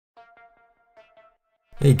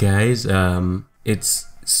Hey guys, it's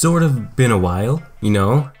sort of been a while,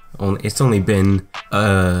 it's only been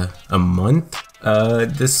a month.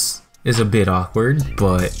 This is a bit awkward,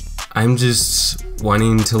 but I'm just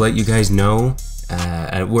wanting to let you guys know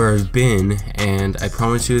at where I've been, and I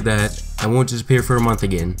promise you that I won't disappear for a month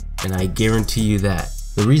again, and I guarantee you that.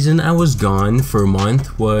 The reason I was gone for a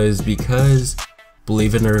month was because,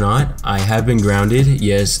 believe it or not, I have been grounded.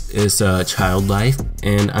 Yes, it's child life,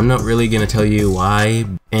 and I'm not really gonna tell you why.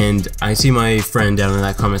 And I see my friend down in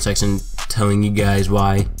that comment section telling you guys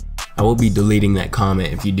why. I will be deleting that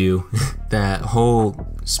comment if you do. That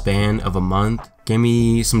whole span of a month gave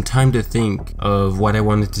me some time to think of what I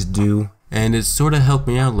wanted to do, and it sort of helped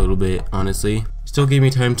me out a little bit, honestly. Still gave me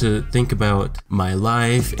time to think about my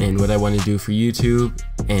life and what I want to do for YouTube.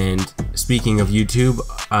 And speaking of YouTube,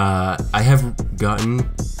 I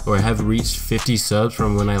have reached 50 subs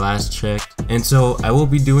from when I last checked, and so I will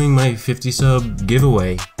be doing my 50 sub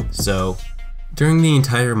giveaway. So during the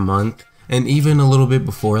entire month, and even a little bit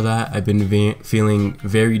before that, I've been feeling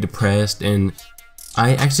very depressed, and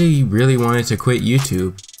I actually really wanted to quit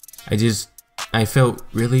YouTube. I felt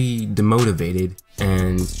really demotivated,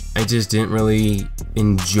 and I just didn't really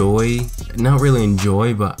not really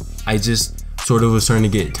enjoy, but I just sort of was starting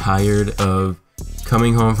to get tired of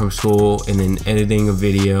coming home from school and then editing a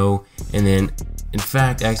video, and then in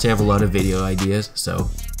fact, I actually have a lot of video ideas, so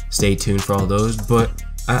stay tuned for all those. But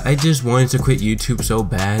I just wanted to quit YouTube so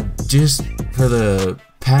bad. Just for the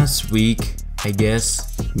past week, I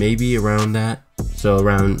guess, maybe around that, so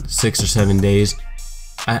around 6 or 7 days,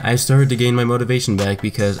 I started to gain my motivation back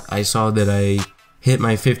because I saw that I hit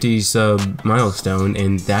my 50 sub milestone,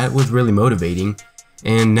 and that was really motivating.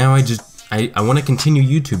 And now I want to continue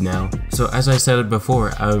YouTube now. So as I said it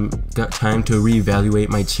before, I've got time to reevaluate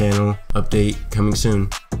my channel. Update coming soon.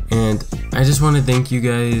 And I just want to thank you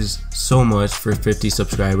guys so much for 50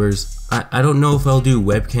 subscribers. I don't know if I'll do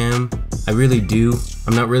webcam. I really do.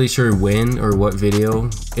 I'm not really sure when or what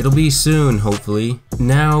video. It'll be soon, hopefully.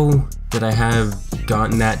 Now that I have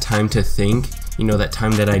gotten that time to think, that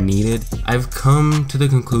time that I needed, I've come to the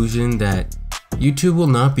conclusion that YouTube will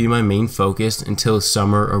not be my main focus until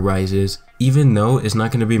summer arises. Even though it's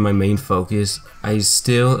not going to be my main focus, I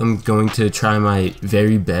still am going to try my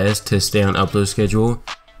very best to stay on upload schedule,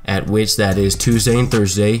 at which that is Tuesday and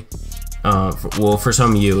Thursday. Well, for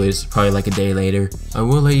some of you, it's probably like a day later. I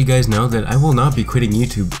will let you guys know that I will not be quitting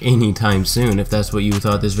YouTube anytime soon, if that's what you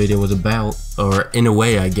thought this video was about, or in a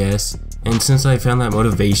way, I guess. And since I found that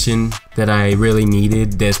motivation that I really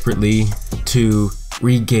needed desperately to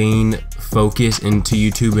regain focus into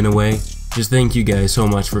YouTube in a way, just thank you guys so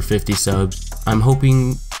much for 50 subs. I'm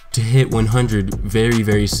hoping to hit 100 very,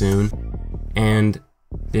 very soon. And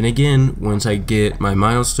then again, once I get my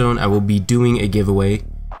milestone, I will be doing a giveaway,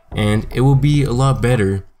 and it will be a lot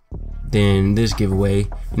better than this giveaway.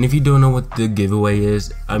 And if you don't know what the giveaway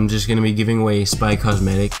is, I'm just going to be giving away Spy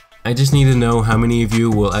Cosmetic. I just need to know how many of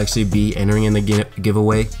you will actually be entering in the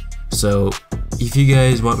giveaway. So if you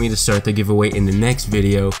guys want me to start the giveaway in the next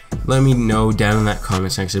video, let me know down in that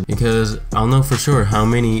comment section, because I'll know for sure how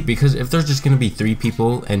many, because if there's just going to be 3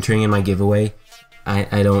 people entering in my giveaway,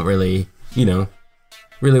 I don't really,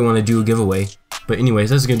 really want to do a giveaway. But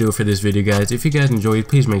anyways, that's going to do it for this video, guys. If you guys enjoyed,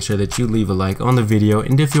 please make sure that you leave a like on the video,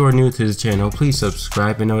 and if you are new to this channel, please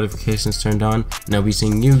subscribe and notifications turned on, and I'll be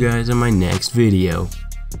seeing you guys in my next video.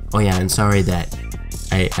 Oh yeah, and sorry that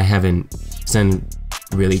I haven't sounded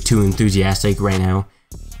really too enthusiastic right now.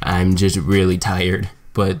 I'm just really tired,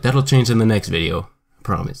 but that'll change in the next video, I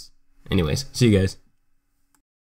promise. Anyways, see you guys.